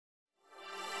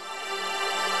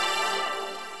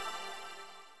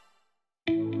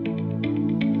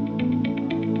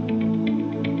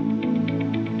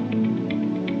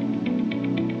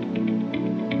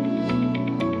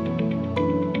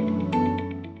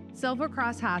Silver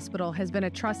Cross Hospital has been a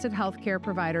trusted healthcare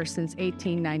provider since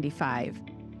 1895.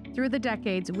 Through the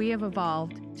decades, we have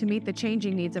evolved to meet the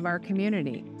changing needs of our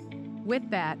community. With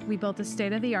that, we built a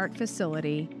state-of-the-art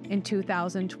facility in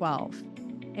 2012.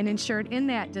 And ensured in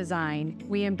that design,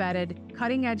 we embedded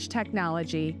cutting-edge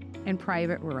technology in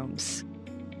private rooms.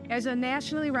 As a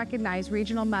nationally recognized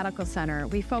regional medical center,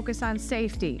 we focus on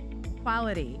safety,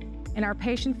 quality, and our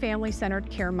patient family-centered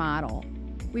care model.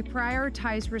 We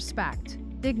prioritize respect,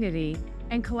 dignity,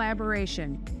 and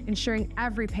collaboration, ensuring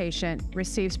every patient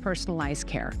receives personalized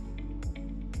care.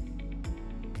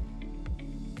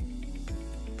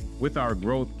 With our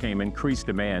growth came increased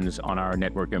demands on our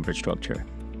network infrastructure.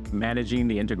 Managing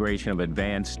the integration of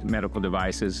advanced medical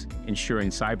devices, ensuring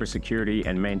cybersecurity,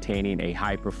 and maintaining a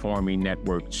high-performing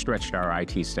network stretched our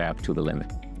IT staff to the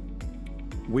limit.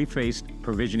 We faced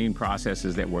provisioning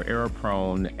processes that were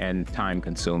error-prone and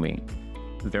time-consuming.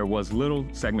 There was little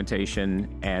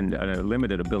segmentation and a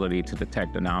limited ability to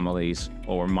detect anomalies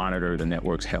or monitor the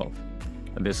network's health.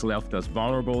 This left us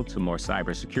vulnerable to more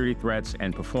cybersecurity threats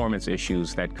and performance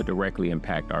issues that could directly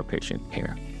impact our patient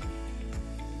care.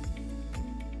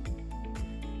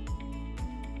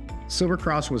 Silver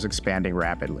Cross was expanding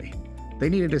rapidly. They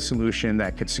needed a solution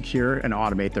that could secure and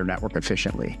automate their network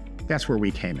efficiently. That's where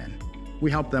we came in. We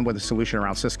helped them with a solution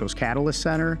around Cisco's Catalyst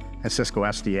Center and Cisco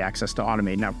SD Access to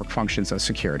automate network functions and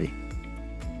security.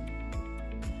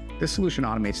 This solution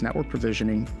automates network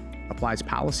provisioning, applies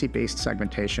policy-based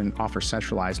segmentation, offers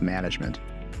centralized management.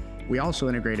 We also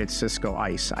integrated Cisco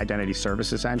ISE, Identity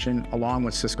Services Engine, along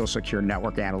with Cisco Secure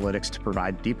Network Analytics to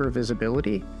provide deeper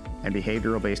visibility and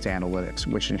behavioral-based analytics,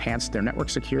 which enhanced their network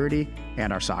security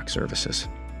and our SOC services.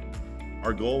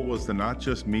 Our goal was to not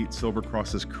just meet Silver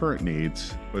Cross's current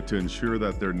needs, but to ensure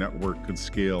that their network could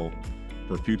scale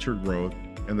for future growth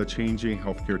and the changing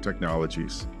healthcare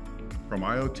technologies. From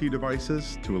IoT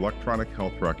devices to electronic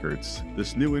health records,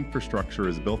 this new infrastructure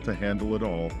is built to handle it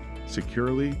all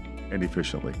securely and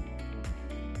efficiently.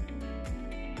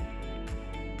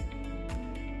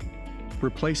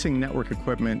 Replacing network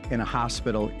equipment in a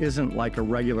hospital isn't like a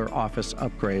regular office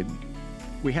upgrade.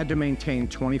 We had to maintain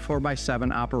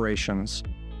 24/7 operations,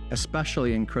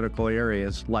 especially in critical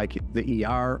areas like the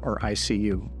ER or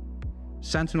ICU.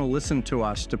 Sentinel listened to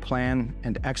us to plan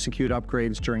and execute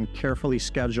upgrades during carefully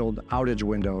scheduled outage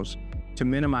windows to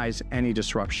minimize any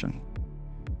disruption.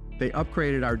 They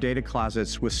upgraded our data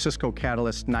closets with Cisco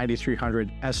Catalyst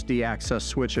 9300 SD Access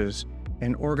switches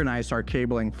and organized our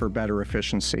cabling for better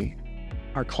efficiency.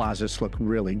 Our closets look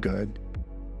really good.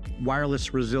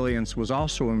 Wireless resilience was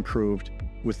also improved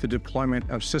with the deployment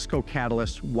of Cisco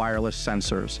Catalyst wireless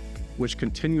sensors, which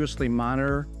continuously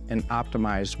monitor and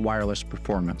optimize wireless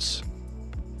performance.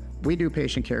 We knew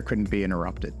patient care couldn't be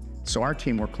interrupted, so our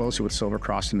team worked closely with Silver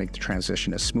Cross to make the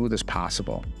transition as smooth as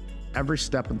possible. Every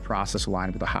step of the process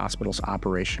aligned with the hospital's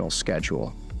operational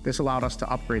schedule. This allowed us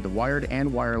to upgrade the wired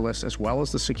and wireless as well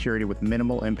as the security with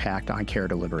minimal impact on care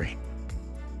delivery.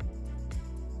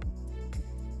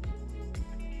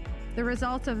 The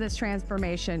results of this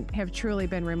transformation have truly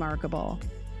been remarkable.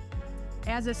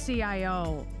 As a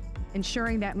CIO,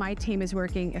 ensuring that my team is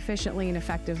working efficiently and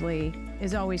effectively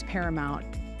is always paramount.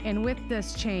 And with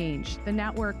this change, the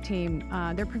network team,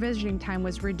 their provisioning time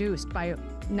was reduced by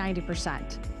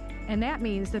 90%. And that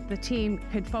means that the team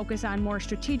could focus on more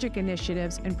strategic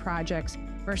initiatives and projects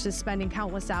versus spending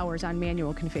countless hours on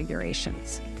manual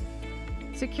configurations.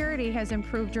 Security has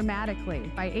improved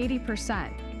dramatically by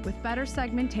 80%. With better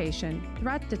segmentation,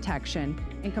 threat detection,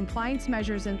 and compliance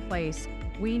measures in place,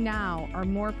 we now are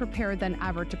more prepared than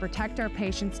ever to protect our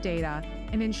patients' data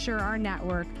and ensure our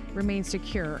network remains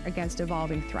secure against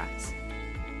evolving threats.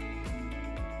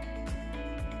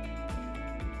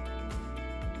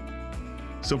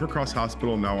 Silver Cross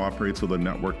Hospital now operates with a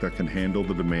network that can handle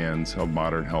the demands of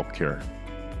modern healthcare.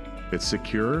 It's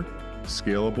secure,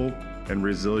 scalable, and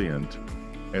resilient,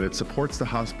 and it supports the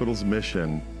hospital's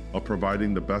mission of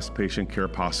providing the best patient care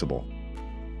possible.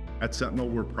 At Sentinel,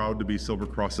 we're proud to be Silver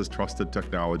Cross's trusted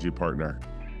technology partner.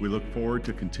 We look forward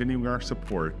to continuing our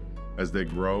support as they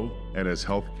grow and as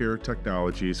healthcare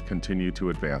technologies continue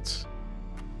to advance.